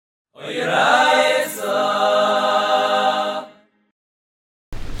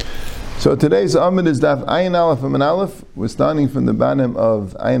So today's amud is daf ayin aleph and aleph. We're starting from the bottom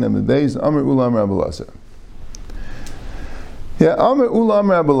of ayin amud beis. Amr ulam Rabbi Lazar. Yeah, Amr ulam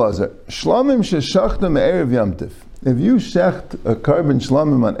Rabbi Lazar. Shlamim sheshachta me'erev yamtiv. If you shecht a carbon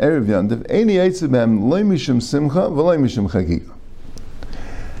shlamim on erev yamtiv, eini eitzebem loy mishum simcha v'loy mishum chagiga.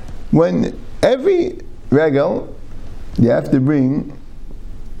 When every regel you have to bring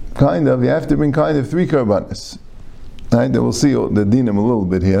kind of three karbanis. Right? We'll see the dinim a little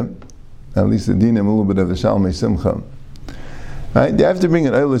bit here. At least the dinim a little bit of the shalmei simcha. Right? You have to bring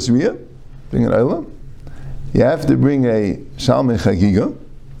an oilas riyah, bring an oilah. You have to bring a shalmei chagiga.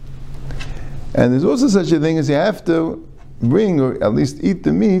 And there's also such a thing as you have to bring, or at least eat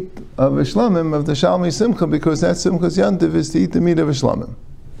the meat of a shlamim, of the shalmei simcha, because that simchas yantiv is to eat the meat of a shlamim.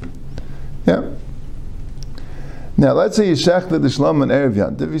 Yeah? Now, let's say you shechted the shlamim on erev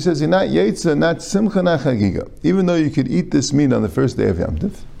yantiv. He says, you're not yetza, not simcha, not chagiga. Even though you could eat this meat on the first day of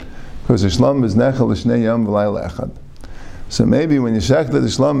yantiv, because the shlamim is nechel l'shnei yam v'layla echad. So maybe when you shechted the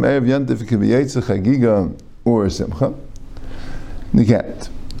shlamim erev yantiv, it could be yetza, chagiga, or simcha. You can't.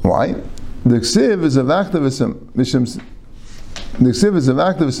 Why? The ksiv is a vachta v'sim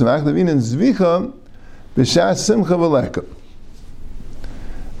inen zvicha b'shas simcha v'leka.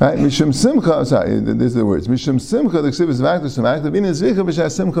 Right? Mishum simcha, sorry, these are the words. Mishum simcha, the ksiv is a vachta v'sim inen zvicha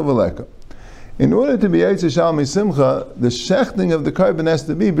b'shas simcha v'leka. In order to be yetzer shalmei simcha, the shechting of the carbon has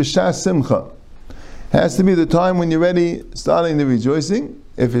to be b'shas simcha. Has to be the time when you're ready, starting the rejoicing.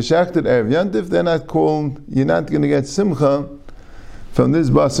 If you shechted erev yantif, they're not called, you're not going to get simcha from this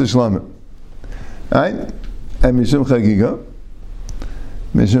basar shlamim. Right? And mishum chagiga.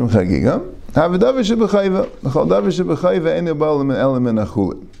 Have a davar shebechayva. L'chol davar shebechayva ein yabal element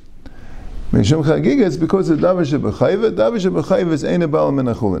achulin. Mishum chagiga is because of davar shebechayva. Davar shebechayva is ein yabal element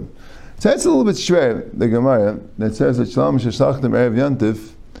achulin. So that's a little bit schwer, the Gemara, that says that shlam sheshachtem erev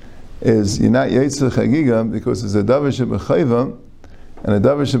yantif is you're not yetzer chagiga because it's a davar shebechayva and a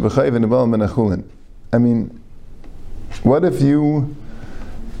davar shebechayva ein yabal element achulin. I mean, what if you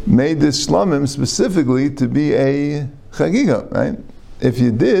made this shlamim specifically to be a chagiga, right? If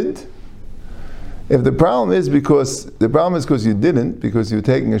you did, if the problem is because you didn't, because you're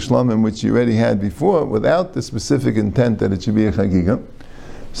taking a shlamim which you already had before without the specific intent that it should be a chagiga,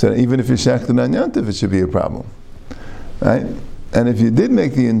 so even if you shechted on yantiv, it should be a problem, right? And if you did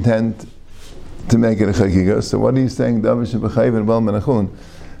make the intent to make it a chagiga, so what are you saying? Davar shebechayv and bal menachun.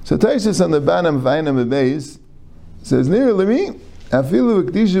 So Taishas on the bottom of Ayin Amud Beis says, near lemi. Even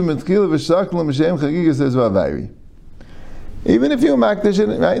if you makdish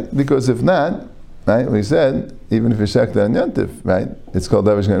it, right? Because if not, right, we said, even if you shechted on yantif, right, it's called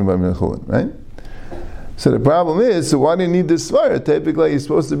davar shechud b'mechulin, right? So the problem is, so why do you need this svara? Typically, you're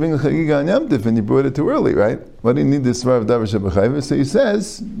supposed to bring a chagiga on yantif, and you brought it too early, right? Why do you need this svara of davar shebechayva? So he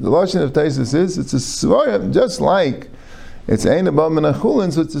says, the lashon of Taisus is, it's a svara, just like it's ein abal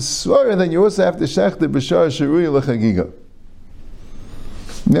menachulin, so it's a svara that you also have to shechter b'shar sheruya lechagiga.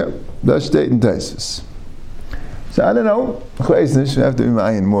 Yeah, that's stating Taisus. So I don't know, I have to be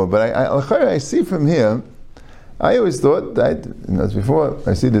ma'ayin more, but I see from here, I always thought that, as before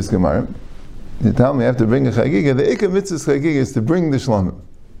I see this Gemara, you tell me I have to bring a chagiga, the ikar mitzvah chagiga is to bring the shlamim.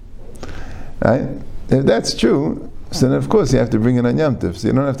 Right? If that's true, so then of course you have to bring it on Yom Tov, so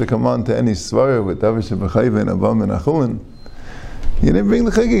you don't have to come on to any svara with davar shebechayva and abam and achulin. You didn't bring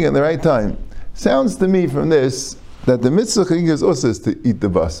the chagiga at the right time. Sounds to me from this that the mitzvah chagiga is also is to eat the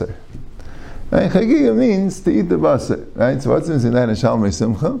basar. Right? Chagiga means to eat the basar. Right? So what's in that in shalmei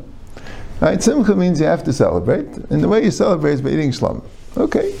simcha? Right? Simcha means you have to celebrate, and the way you celebrate is by eating shlamim.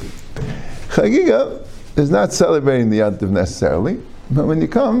 Okay. Chagiga is not celebrating the yantiv necessarily, but when you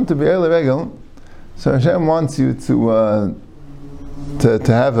come to Be'er Regel, so Hashem wants you to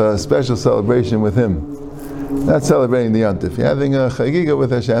have a special celebration with Him. Not celebrating the yantiv. You're having a chagiga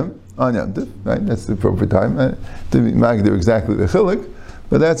with Hashem on yantiv, right? That's the appropriate time. To be magdir exactly the chiluk,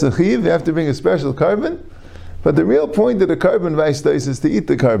 but that's a chiv. You have to bring a special carbon. But the real point of the carbon vaishtais is to eat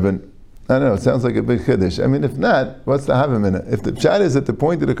the carbon. I don't know, it sounds like a big chiddush. I mean, if not, what's the havim in it? If the pshat is that the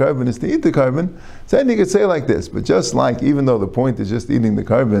point of the carbon is to eat the carbon, then you could say like this, but just like, even though the point is just eating the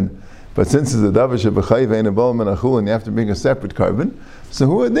carbon, but since it's a davar shebechayv ein abal menachul, and you have to bring a separate carbon, so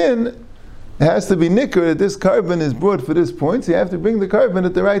who then it has to be nicker that this carbon is brought for this point, so you have to bring the carbon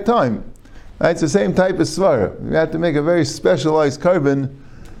at the right time. Right? It's the same type of svara. You have to make a very specialized carbon,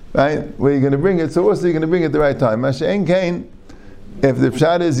 right, where you're going to bring it, so also you're going to bring it at the right time. Masha ein kain, if the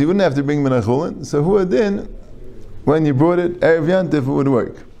pshat is you wouldn't have to bring menachulin, so who then, when you brought it erev yantif, it would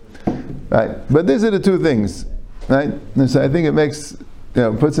work, right? But these are the two things, right? And so I think it makes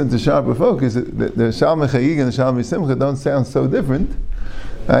puts into sharper focus, the Shalom Chagig and the Shalom Simcha don't sound so different.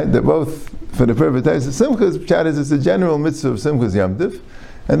 Right? They're both for the perfect taste. The Simcha's pshat is it's a general mitzvah of Simcha's Yom Tiv,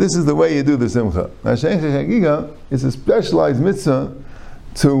 and this is the way you do the Simcha. Mashiach Chagiga is a specialized mitzvah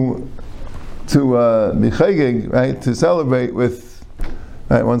to be chagig, right? To celebrate with.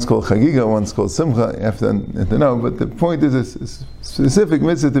 Right, one's called Chagiga, one's called Simcha. You have to know, but the point is a specific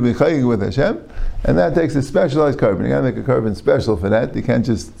mitzvah to be chagig with Hashem, and that takes a specialized carbon. You got to make a carbon special for that. You can't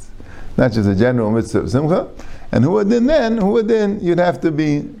just not just a general mitzvah of Simcha. And who would then you'd have to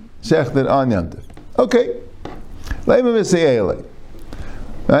be shechted on Yom Tov. Okay, right?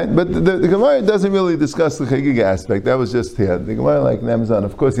 But the Gemara doesn't really discuss the Chagiga aspect. That was just here. The Gemara, like Namazon,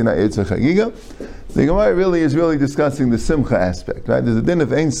 of course, you're not Yitzhak Chagiga. The Gemara is really discussing the Simcha aspect, right? There's a din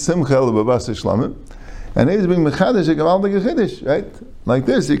of Ein Simcha L'Babasa Shlamim, and he's being Mechadash a Gavaldik Chiddush, right? Like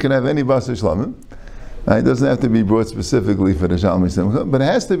this, you can have any Basa Shlamim. Right? It doesn't have to be brought specifically for the Shalom Simcha, but it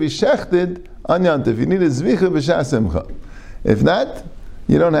has to be shechted on Yom Tov. You need a Zvicha B'Shas Simcha. If not,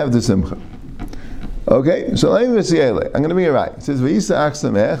 you don't have the Simcha. Okay, so let me see. I'm going to bring it right. It says, V'yisa ach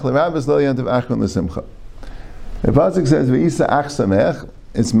samech, l'rabbis lo Yom Tov achron l'simcha. The pasuk says, V'yisa ach samech,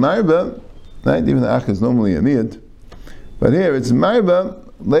 it's marba, right? Even the ach is normally a miyad, but here it's marba,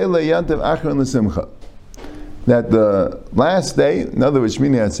 leila Yom Tov achron l'simcha. That the last day, in other words,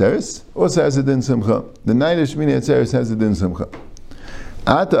 Shmini Atzeres, also has a din simcha. The night of Shmini Atzeres has a din simcha.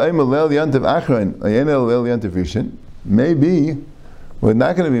 Ata oimer leil Yom Tov achron, ayena leil Yom Tov rishon, maybe we're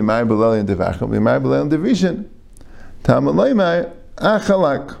not going to be Ma'ar B'Leil and Devachim, we'll be Ma'ar B'Leil and Devishin. Ta'amaloi Ma'ar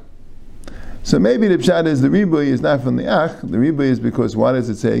Achalak. So maybe the pshat is the Ribui is not from the Ach, the Ribui is because, what does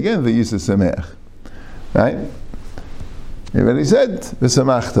it say again? V'yisa Sameach. Right? He already said,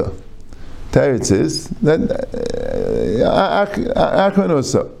 V'samachta. Teretz is that Achron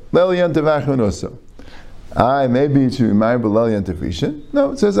also. Leil Yom Tov Achron also. Maybe it should be Ma'ar B'Leil and Devishin. No,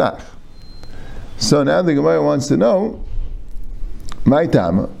 it says Ach. So now the Gemara wants to know, my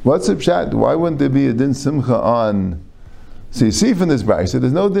tama, what's the pshat? Why wouldn't there be a din simcha on? So you see from this brayso,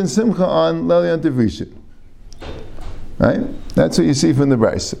 there's no din simcha on Leil Yom Tov Rishon, right? That's what you see from the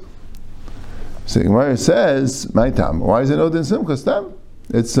brayso. So the Gemara says, my tama, why is there no din simcha? Stam.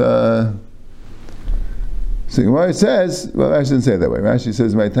 It's so the Gemara says, well, I shouldn't say it that way. Rashi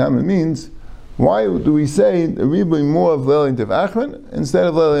says, my tama means, why do we say a ribui more of Leil Yom Tov Achron instead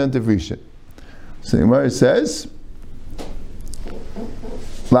of Leil Yom Tov Rishon? So the Gemara says,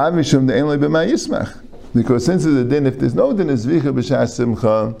 because since there's a din, if there's no din is zvicha b'shas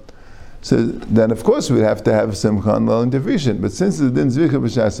simcha, so then of course we'd have to have simcha on Leil Yom Tov Rishon. But since there's a din zvicha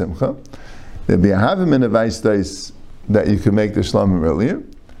b'shas simcha, there'd be a havim in a vayis that you can make the shlamim earlier.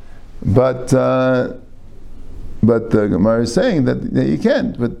 But the Gemara is saying that you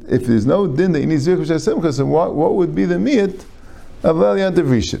can't. But if there's no din that you need zvicha b'shas simcha, so what would be the miyat of Leil Yom Tov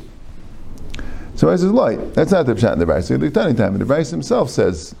Rishon? So I says, light. That's not the pshat in the brayso. The tiny time, the brayso himself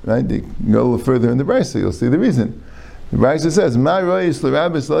says, right? You can go a little further in the brayso, you'll see the reason. The brayso says, "Ma rois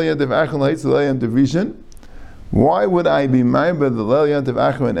l'rabbis Leil Yom Tov Achron l'hitz Leil Yom Tov Rishon." Why would I be ma'arba the Leil Yom Tov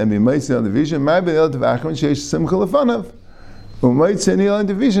Achron and be ma'itzi on the Rishon? Ma'arba the Leil Yom Tov Achron sheish simcha lefanav, u'ma'itzi Leil Yom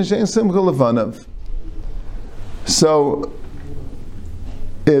Tov Rishon sheish simcha lefanav. So,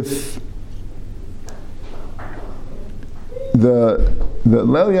 if the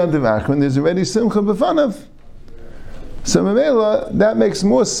Leil Yom Tov Achron, there's already Simcha B'fanav. So Mamela, that makes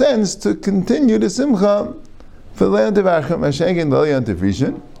more sense to continue the Simcha for Leil Yom Tov Achron, Masha'egin Leil Yom Tov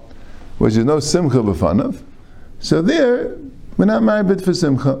Rishon, which is no Simcha B'fanav. So there, we're not married for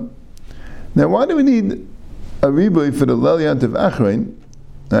Simcha. Now, why do we need a ribui for the Leil Yom Tov Achron?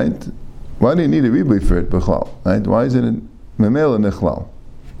 Right? Why do you need a ribui for it, B'chlal? Right? Why is it in Mamela Nechlal?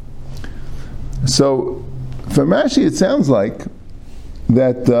 So, from Rashi, it sounds like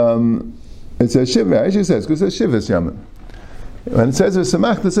that it says Shiva. Rashi says, because it says Shivas Yamim. When it says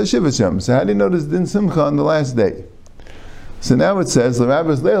Samachta, it says Shivas Yamim. So how do you notice Din Simcha on the last day? So now it says,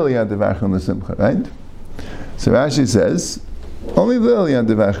 L'rabbis Leil Yom Tov Achron L'Simcha, right? So Rashi says, only Leil Yom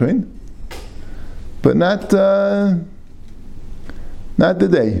Tov Achron, but not the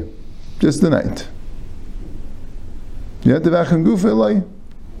day, just the night. Yom Tov Achron Gufa Eloi,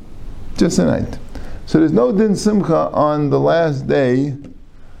 just the night. So there's no din simcha on the last day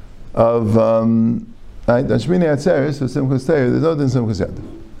of on Shmini Atzeres or Simchas Torah. There's no din simchas yet.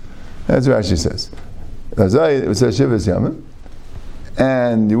 That's what Rashi says. It says Shivas Yamim,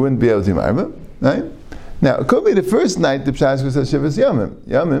 and you wouldn't be able to marba, right? Now it could be the first night the Pshas says Shivas Yamim.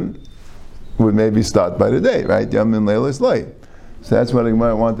 Yamim would maybe start by the day, right? Yamim Leilas Lay. So that's what the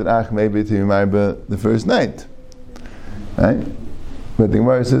Gemara wanted Ach maybe to marba the first night, right? But the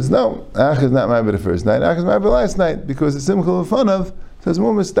Gemara says, no, Ach is not marba the first night, Ach is marba last night, because the Simcha L'Fanav So it's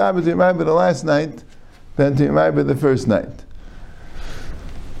more mistaber to Yimayber the last night than to Yimayber the first night.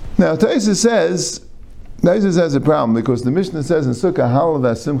 Now, Tosfos has a problem because the Mishnah says in Sukkah,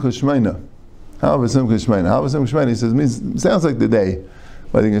 Halav Simcha Shmeina. Halav Simcha Shmeina. Halav Simcha Shmeina, he says, sounds like the day.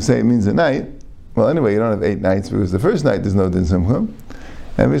 Whether you can say it means the night. Well, anyway, you don't have 8 nights because the first night there's no Din Simcha.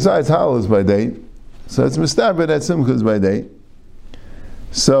 And besides, Halav is by day. So it's mistaber that Simcha is by day.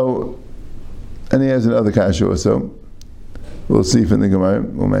 So, and he has another kasha also. We'll see if in the Gemara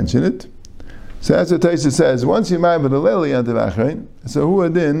we'll mention it. So that's what Tosfos says. Once you marry the lily unto Aharon, so who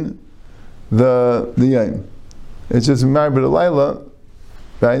adin the yom? It's just marry the Laila,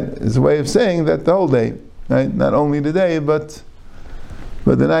 right? It's a way of saying that the whole day, right? Not only the day, but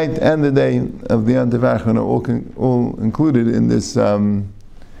the night and the day of the Yom Aharon are all included in this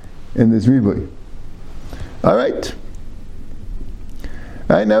ribui. All right.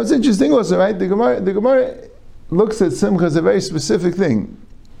 All right. Now it's interesting also, right? The Gemara looks at Simcha as a very specific thing.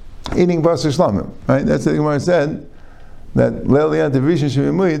 Eating basar shlamim, right? That's what the Gemara said, that leil yant vishin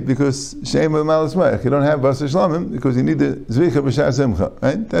shemimuyit because shema malas mayach. You don't have basar shlamim because you need the zvicha b'shar simcha,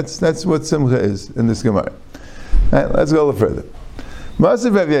 right? That's what simcha is in this Gemara. Right, let's go a little further.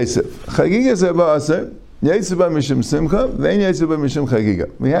 Ma'aser Rav Yosef, chagiga zeba aser, yetsu ba mishum simcha, vein yetsu ba mishum chagiga.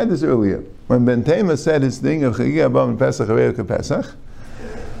 We had this earlier when Ben Tema said his thing of chagiga ba Pesach Hareika Pesach.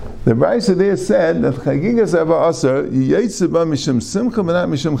 The Brisa there said that chagiga zeba aser yetsu ba mishum simcha, but not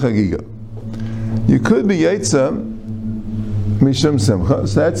mishum chagiga. You could be yetsa mishum simcha.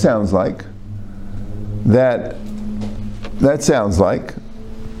 So that sounds like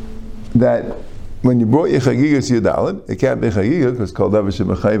when you brought your chagigas yadalid, it can't be chagiga because kol davar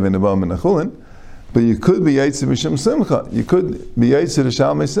shebachayv and abam and achulin, but you could be yaitz mishum simcha. You could be yaitz the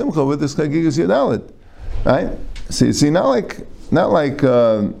shalmei simcha with this chagigas yadalid, right? See, not like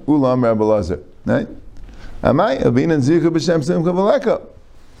ulam Rabbi Lazar, right? Amai avin and zikha b'shem simcha v'leka.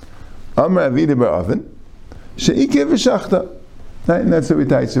 Amar avida ba'avin sheikeh v'shachta. Right, and that's what we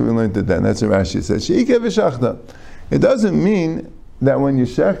learned it then. That's what Rashi says. Sheikeh v'shachta. It doesn't mean that when you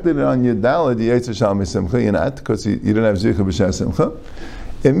shechted it on your daled, you yetzer shalmei simcha, you're not, because you don't have zikha b'shas simcha.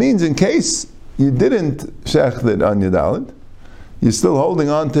 It means in case you didn't shecht it on your daled, you're still holding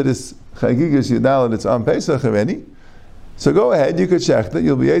on to this chagigas yadaled that's on Pesach already. So go ahead, you could shecht it,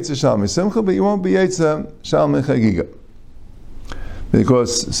 you'll be yetzer shalmei simcha, but you won't be yetzer shalmei chagiga.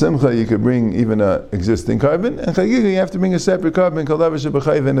 Because simcha you could bring even an existing carbon, and chagiga you have to bring a separate carbon called davar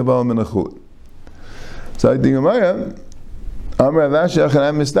shebachayv and abal min achul. So I think Amaya, Amar Avashi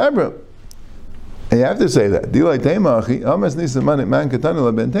Achanam Mistabra. And you have to say that. Dilay Tema Achi, Amas Nisa Man Katana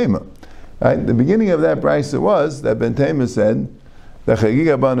La Ben Tema. Right? The beginning of that brisa was that Ben Tema said that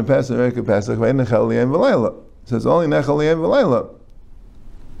Chagiga Ban Pesach Reka Pesach Ve'en Nechal Liyem V'Layla. So it's only Nechal Liyem V'Layla.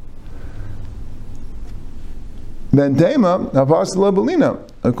 Ben Tema Hapasla Belina.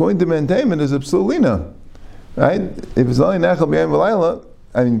 According to Ben Tema, there's a psulina. Right? If it's only Nechal Liyem V'Layla,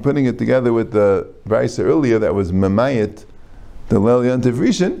 I mean, putting it together with the brisa earlier that was Mamayit, the Leil Yontiv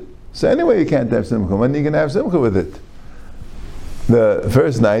Rishon, so anyway you can't have Simcha. When are you going to have Simcha with it? The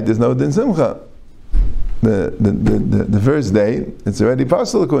first night there's no Din Simcha. The first day, it's already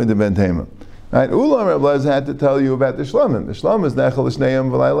possible according to Ben Tema. Right? Ulam Rabbi Lezer had to tell you about the Shlomim. The Shlomim is Nechel L'Shnei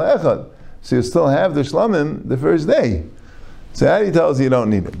V'Layla Echad. So you still have the Shlomim the first day. So that he tells you don't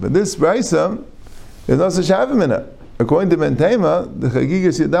need it. But this brisa, there's no such havim in it. According to Ben Tema, the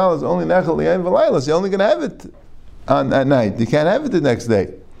Chagigas Yadal is only Nechel L'Yem V'Layla, so you're only going to have it at night. You can't have it the next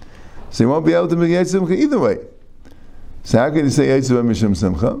day. So you won't be able to make Yetz Simcha either way. So how can you say Yetz Mishum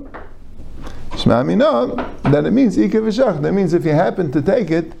Simcha? Shema Mina, that it means Ika V'Shach. That means if you happen to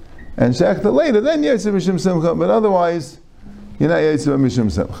take it and Shech it later, then Yetz Mishum Simcha. But otherwise, you're not Yetz Mishum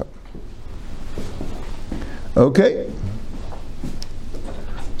Simcha. Okay.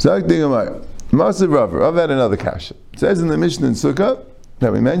 Zak Digamaya. Masav Rav. Rav had another kasha. It says in the Mishnah in Sukkah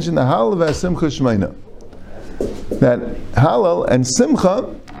that we mentioned the Halal Simcha Shmeina. That Halal and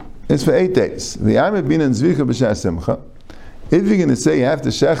Simcha is for 8 days. The Amid Bin and Zvicha B'Shas Simcha. If you're going to say you have to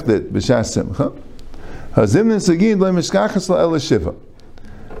shecht it B'Shas Simcha, Hazimnin Sagid Le'Mishkachas La'el Shiva.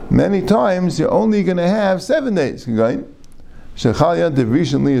 Many times you're only going to have 7 days. Shechal Yantiv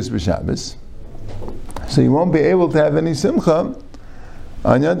Rishon Liyas B'Shabbos. So you won't be able to have any Simcha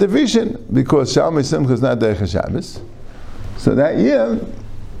on Yantiv Rishon because Shalmei Simcha is not Derech Shabbos. So that year,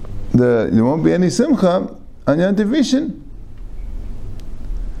 there won't be any Simcha on Yantiv Rishon.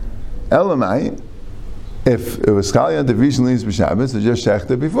 Elamai, if it was Chal Yantiv Rishon Liyas B'Shabbos, it's just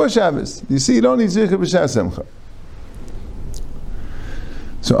Shechta before Shabbos. You see, you don't need Zikha B'Shas Simcha.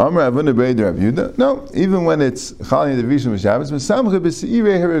 So Amar Avuna B'Eid Rav Yehuda, no, even when it's Chal Yantiv Rishon B'Shabbos, V'Samcha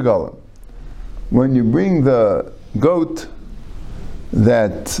B'Seirei Harigalim. When you bring the goat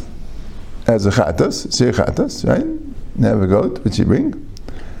that as a chatas, sir chatas, right? Have a goat, which you bring.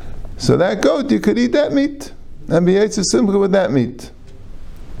 So that goat, you could eat that meat and be Yetzer Simcha with that meat.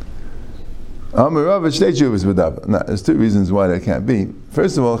 Now, there's two reasons why that can't be.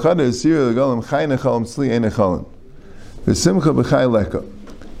 First of all,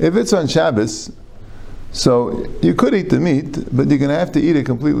 if it's on Shabbos, so you could eat the meat, but you're going to have to eat it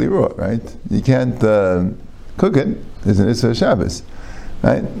completely raw, right? You can't cook it. It's a Shabbos,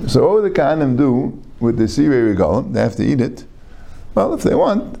 right? So what would the Kohanim do with the Sirei Regalim? They have to eat it. Well, if they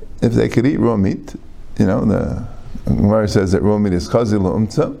want, if they could eat raw meat, the Gemara says that raw meat is chazil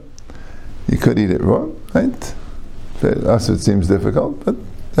umtza. You could eat it raw, right? For us it seems difficult, but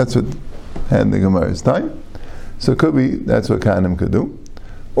that's what had the Gemara's time. So it could be, that's what Kohanim could do.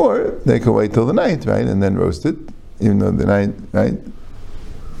 Or they could wait till the night, right, and then roast it, even though the night, right?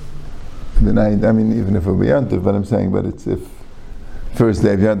 The night, I mean, even if it would be Yantiv, but I'm saying, but it's if first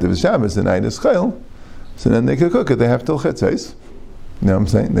day of Yantiv is Shabbos, the night is Chayil, so then they could cook it. They have till Chetzais. You know what I'm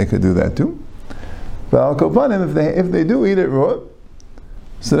saying? They could do that too. But I'll go upon him if they do eat it raw,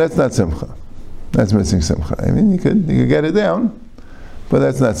 so that's not Simcha. That's missing Simcha. I mean, you could get it down, but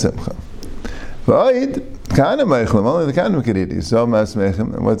that's not Simcha. But only the Kohanim could eat Yisrael Mas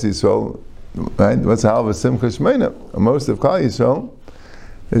Mechem. And what's Yisrael? Right? What's Halva Simcha Shmeina? Most of Klal Yisrael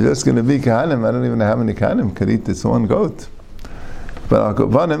is just going to be Kohanim. I don't even know how many Kohanim could eat this one goat. But I'll go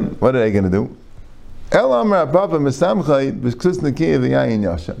upon him. What are they going to do? El Amar Papa Mesamchay B'Ksus Nekiya V'Yayin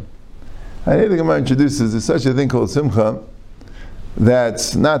Yashan. I hear the Gemara introduces there's such a thing called Simcha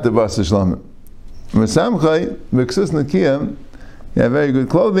that's not the Basa Shlamim. Mesamchay B'Ksus Nekiya, you have very good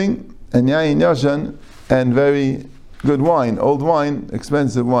clothing, and Yayin Yashan, and very good wine, old wine,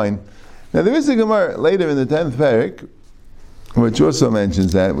 expensive wine. Now there is a Gemara later in the 10th parak, which also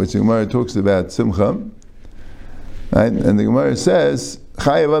mentions that, which the Gemara talks about Simcha, right? And the Gemara says,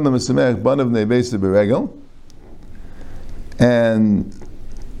 Chayav Adam Mesamech Banav Nebeisa Beregel, and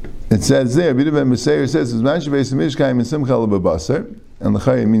it says there, Bida Ben Meseir says, Zman Shebeis Mishkayim in Simcha L'Babasar, and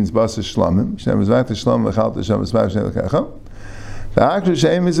L'Chayim means Basar Shlamim, Shem Zvach Shlam L'Chal T'Shem Esmav Shem L'Kacha. He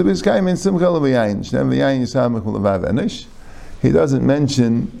doesn't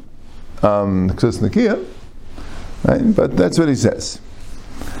mention Ksus Nakiya, right? But that's what he says.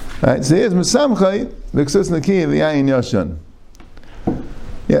 Right? So here's Mesamchay Ksus Nakiya v'Yayin Yashan.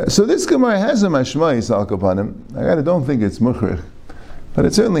 Yeah. So this Gemara has a mashmais al kapanim. I don't think it's mukhrich, but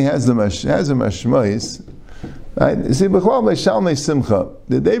it certainly has a mashmais. Right? You see, b'chlal by Shalmei Simcha.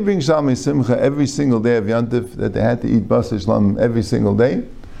 Did they bring Shalmei Simcha every single day of Yantif, that they had to eat Basar Shlam every single day?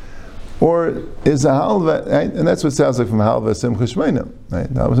 Or is a halva, right? And that's what sounds like from halva Simcha Shmeina, right?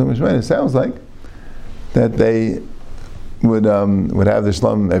 Halva Simcha Shmeina sounds like that they would have the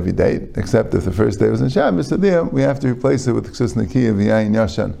Shlam every day, except if the first day was in Shabbos. So there, we have to replace it with Ksus Nakiya v'Yayin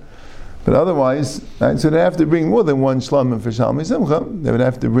Yashan. But otherwise, right? So they have to bring more than one Shlam for Shalmei Simcha. They would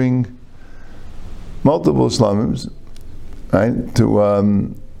have to bring multiple shlamim, right,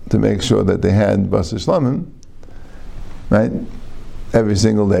 to make sure that they had Basar Shlamim, right, every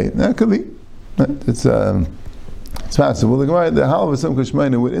single day. That could be, right? It's possible. The Gemara, the Halva Simcha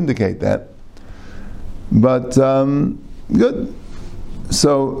Shmeina would indicate that. But good.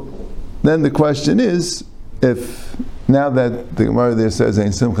 So then the question is, if now that the Gemara there says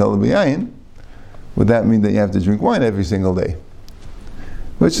Ein Simcha L'B'Yayin, would that mean that you have to drink wine every single day?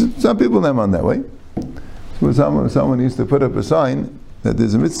 Which some people never on that way. So someone used to put up a sign that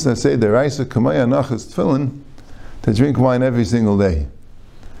there's a mitzvah say the Raisa Kamaya Nachas Tefillin to drink wine every single day.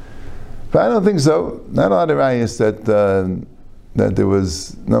 But I don't think so. Not a lot of rayas that there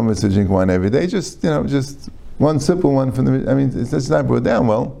was no mitzvah to drink wine every day. Just one simple one from the. I mean, it's not brought down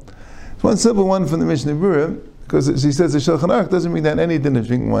well. It's one simple one from the Mishnah Berurah, because she says the Shulchan Aruch doesn't mean that any din of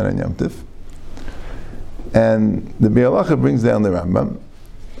drinking wine on Yom Tif. And the Bialacha brings down the Rambam,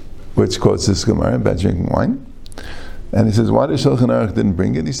 which quotes this Gemara about drinking wine. And he says, why the Shulchan Aruch didn't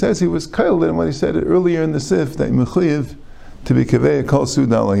bring it? He says he was kailed in what he said earlier in the Sif, that mechuyev to be kaveh kol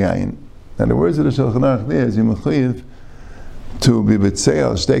suda al yayin. And the words of the Shulchan Aruch there is, you mechuyev to be b'tzei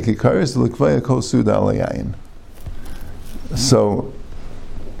al shtei kikaris l'kaveh kol suda al yayin. So,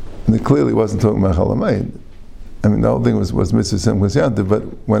 it clearly wasn't talking about chalamayid. I mean, the whole thing was mitzvah simchas yantiv, but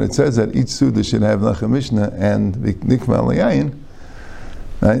when it says that each suda should have nachem mishnah and nikma al yayin,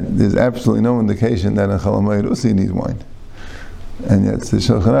 right? There's absolutely no indication that a chalamayid usi needs wine. And yet the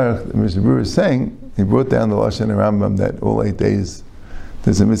Shulchan Aruch, the Mishnah Berurah is saying, he brought down the Lashon and Rambam that all 8 days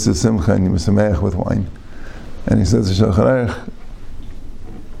there's a mitzvah simcha and you misameach with wine. And he says the Shulchan Aruch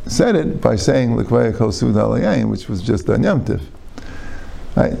said it by saying l'kvaya kol suda al yayin, which was just on Yom Tif.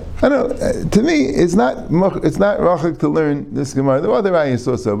 Right? I don't know. To me, it's not rachik to learn this Gemara. The other ayahs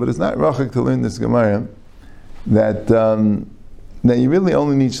also, but it's not rachik to learn this Gemara that you really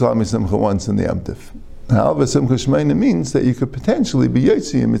only need Shalom Simcha once in the Yom Tov. However, Simcha Shemaina means that you could potentially be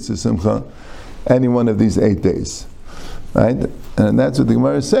Yotzi in Mitzvah Simcha any one of these 8 days, right? And that's what the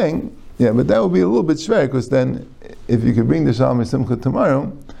Gemara is saying. Yeah, but that would be a little bit schwer, because then if you could bring the Shalom Simcha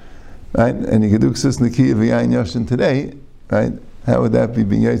tomorrow, right, and you could do Ksus Nikiyah V'yayin Yoshin today, right? How would that be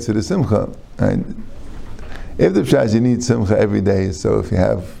being Yotzi to Simcha? Right? If the pshat you need Simcha every day, so if you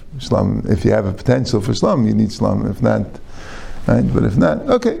have Shalom, if you have a potential for Shalom, you need Shalom. If not, right? But if not,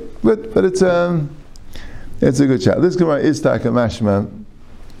 okay. But it's a good shot. This Gemara is taka mashma,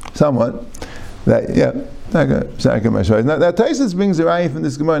 somewhat. That taka mashma. Now Taisus brings a raya from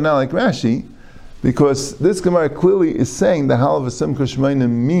this Gemara not like Rashi, because this Gemara clearly is saying the halav of Simcha Shemaina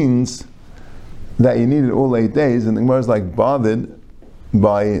means that you need it all 8 days, and the Gemara is like bothered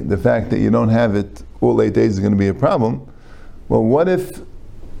by the fact that you don't have it all 8 days is going to be a problem. Well, what if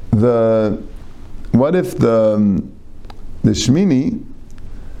the Shmini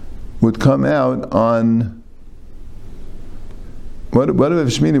would come out on what if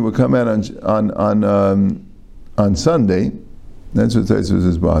Shmini would come out on Sunday? That's what Taisus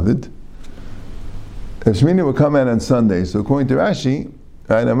is bothered. If Shmini would come out on Sunday, so according to Rashi,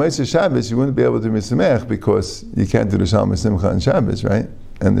 right, on Moshe Shabbos you wouldn't be able to misamech because you can't do the Shalom Simcha on Shabbos, right?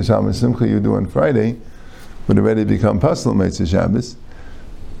 And the Shalom Simcha you do on Friday would already become Pasal Moshe Shabbos.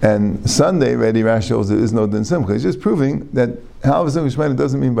 And Sunday, already Rashi holds there is no Din Simcha. It's just proving that Halav Simcha Shemaina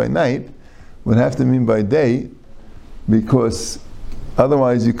doesn't mean by night, would have to mean by day, because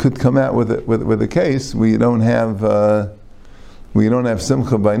otherwise you could come out with a case where you don't have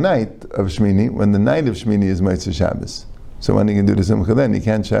Simcha by night of Shmini, when the night of Shmini is Moshe Shabbos. So when you can do the Simcha then, you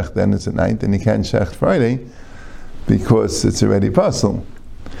can't shech then it's at night, and you can't shech Friday, because it's already Pasal.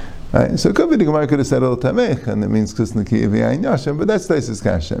 Right? So it could be the Gemara could have said al tamech, and it means Ksus Nikiyah V'yayin Yoshin, but that's Taisus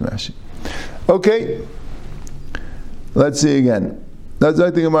Kasha and Rashi. Okay, let's see again. That's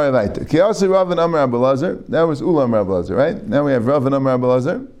like the Gemara Vaita. Ki also Rav and Amar Abelazar. That was Ula Amar Abelazar, right? Now we have Rav and Amar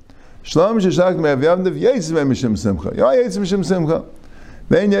Abelazar. Shalom sheshak me'av yavnev yitzvah mishum simcha. You're yitzvah mishum simcha.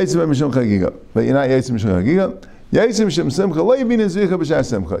 Ve'en yitzvah mishum chagiga. But you're not yitzvah mishum chagiga. Yitzvah mishum simcha. Lo yibin zvicha b'shas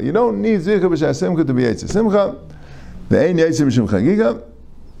simcha. You don't need zvicha b'shas simcha to be yitzvah simcha. Ve'en yitzvah mishum chagiga.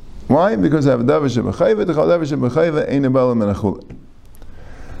 Why? Because I have a davar shebechayva, the davar shebechayva ain't a bala menachula.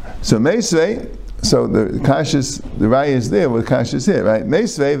 So meisvei, so the kashis, the raya is there with kashis here, right?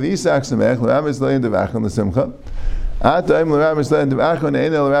 Meisvei v'isak samech l'ramis le'in devachon l'simcha. Atayim l'ramis le'in devachon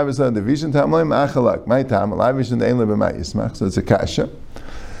ein l'ramis le'in devishin tamleim achalak. My tam l'ramis le'in l'bemai yismach. So it's a kasha.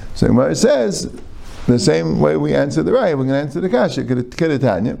 So Gemara says the same way we answer the raya, we're going to answer the kasha.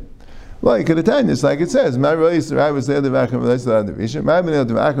 Kedatanya. Well, you could attend this, like it says, "My release the Rabbi was there the vacuum relates to the division. My benel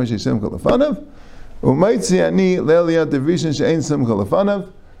the vacuum she simcha lefanav. Umaytzi ani leliat division she ain't simcha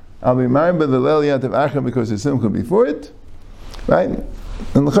lefanav. I'll be married by the leliat of acham because it's simcha before it, right?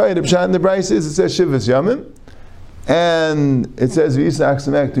 And the Chayei the Pshat in the Bryce is it says shivas yamim, and it says v'yisak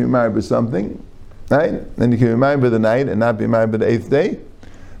samek to be married by something, right? Then you can be married by the night and not be married by the 8th day,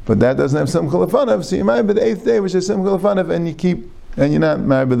 but that doesn't have simcha lefanav. So you're married by the 8th day, which is simcha lefanav, and you keep. And you're not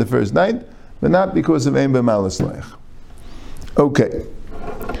married by the first night, but not because of ein b'malas leich. Okay.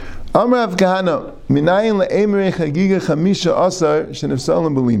 Amrav Kahana, minayin le'emerei chagiga chamisha asar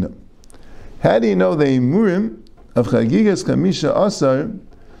shenefsalim belina. How do you know the emurim of chagigas chamisha asar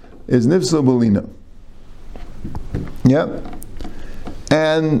is nifsal belina? Yep.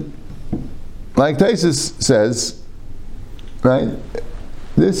 And like Taisus says, right?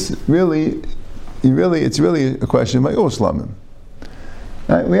 This really, it's really a question by Oslamim.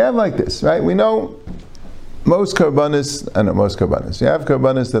 Right, we have like this, right? We know most karbanis, you have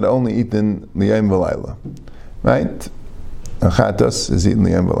karbanis that are only eaten liyayim v'layla, right? A chatas is eaten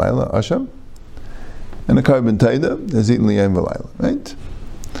liyayim v'layla, asham, and a karban taida is eaten liyayim v'layla, right?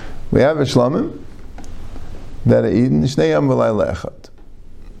 We have a shlamim that are eaten shnei yam v'layla echad.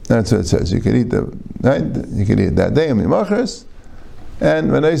 That's what it says. You can eat right? You can eat that day in machras, and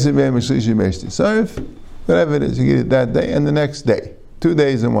v'naysi b'yam shlishi b'eshti sarf, whatever it is, you can eat it that day and the next day. 2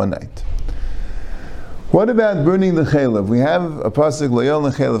 days and 1 night. What about burning the chaylev? We have a pasuk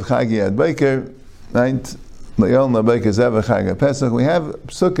Layol Chaylev Chagi Ad Baker, right? Layol Baker Zeva Chag Pesach. We have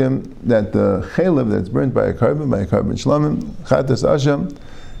psukim that the chaylev that's burnt by a carbon shlamim, chatas asham,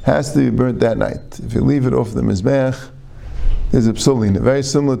 has to be burnt that night. If you leave it off the mizbeach, there's a psulina, very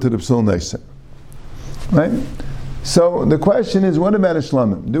similar to the psul neisa, right? So the question is, what about a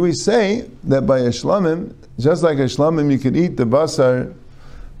shlamim? Do we say that by a shlamim, just like a shlamim, you could eat the basar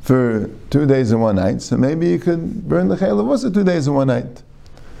for 2 days and 1 night, so maybe you could burn the chaylev also 2 days and 1 night?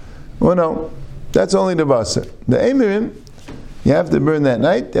 Well, no, that's only the basar. The emirim, you have to burn that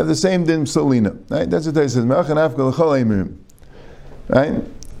night. You have the same din psolina, right? That's what they says. Melchanafka l'chol emirim, right?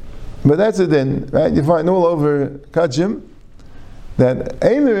 But that's a din, right? You find all over kachim that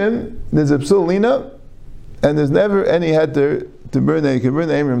emirim there's a psolina, and there's never any heter to burn. You can burn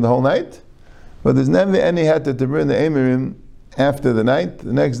the emirim the whole night, but there's never any heter to burn the emirim after the night.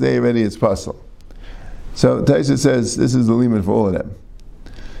 The next day already it's possible. So Taisa says this is the limit for all of them.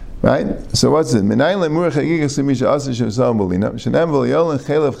 Right? So what's it? It says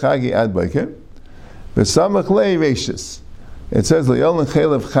L'yol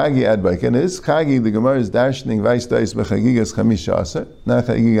chelev chagi ad baiker. And this chagi, the Gemara is dashing vayis dais b'chagigas chamisha aser, not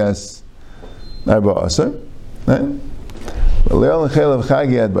chagigas arba aser. Right? L'yol chelev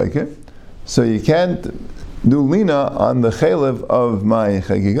chagi ad baiker. So you can't do lina on the chelev of my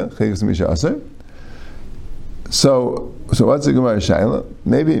chagigas chamisha aser. So what's the Gemara Shaila?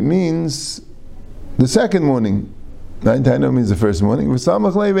 Maybe it means the second morning. Right? I know means the first morning.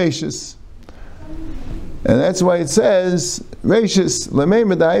 V'samach le reishis. And that's why it says reishis lemei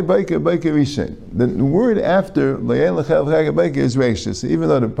medai baika rishen. The word after le'el lechel v'chag baika is reishis. Even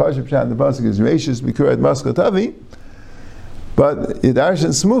though the parsha pshat the pasuk is reishis bikurat maskot avi, but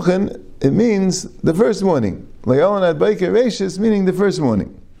idarshan smuchen it means the first morning. Le'el ad baika reishis meaning the first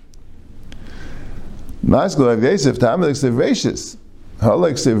morning. Maskul Rav Yosef Tamalek Sev Reishis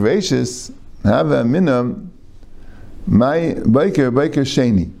Halak Sev Reishis Hava Minam My Baker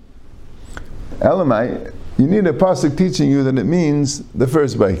Sheni. Elamai, you need a pasuk teaching you that it means the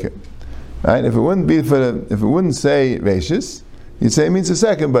first Baker. Right? If it wouldn't say Reishis, you'd say it means the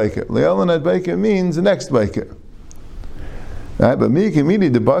second Baker. Le'olanat Baker means the next Baker. Right? But mi kamidi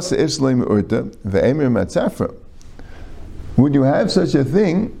the basa islam urta ve'emir matzafra. Would you have such a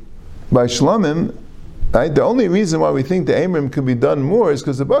thing by shlamim? Right? The only reason why we think the Amrim could be done more is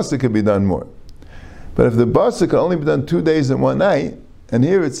because the Basa could be done more. But if the Basa could only be done 2 days and 1 night, and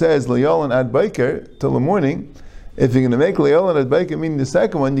here it says L'yolan ad Baiker till the morning, if you're going to make L'yolan ad Baiker meaning the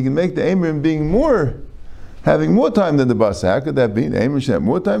second one, you can make the Amrim being more, having more time than the Basa. How could that be? The Amrim should have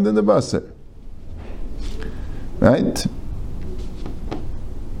more time than the Basa. Right?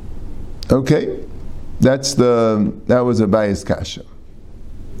 Okay. That was a bias kasha.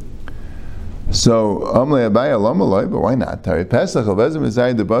 So, Amle Abaya Lamaloi, but why not? Tari Pesach, Alvezim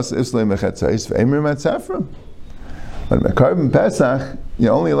Izayid the Bas Islam Mechatzais, Ve'emir Matzafra. But Mekarban Pesach,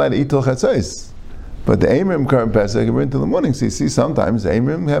 you're only allowed to eat till Chatzais. But the Amrim Karban Pesach, you burn till the morning. So you see sometimes the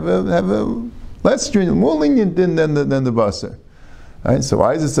Amrim have a less stringent, more lenient din than the Basar. Right? So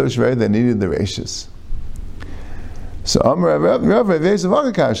why is it so shver they needed the ratios? So Amr Rav Yosef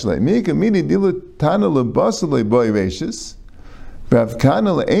Akashle, Mika Midi Dilu Tana LeBasar Boy Ratios. The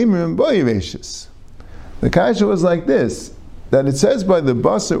kasha was like this, that it says by the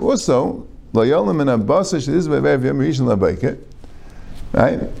basar also,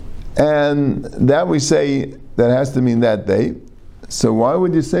 right? And that we say that has to mean that day. So why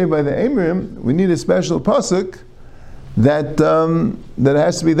would you say by the Amrim, we need a special pasuk that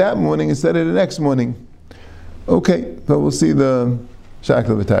has to be that morning instead of the next morning? Okay, but we'll see the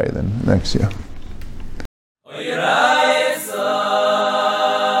Shakla V'tari then next year.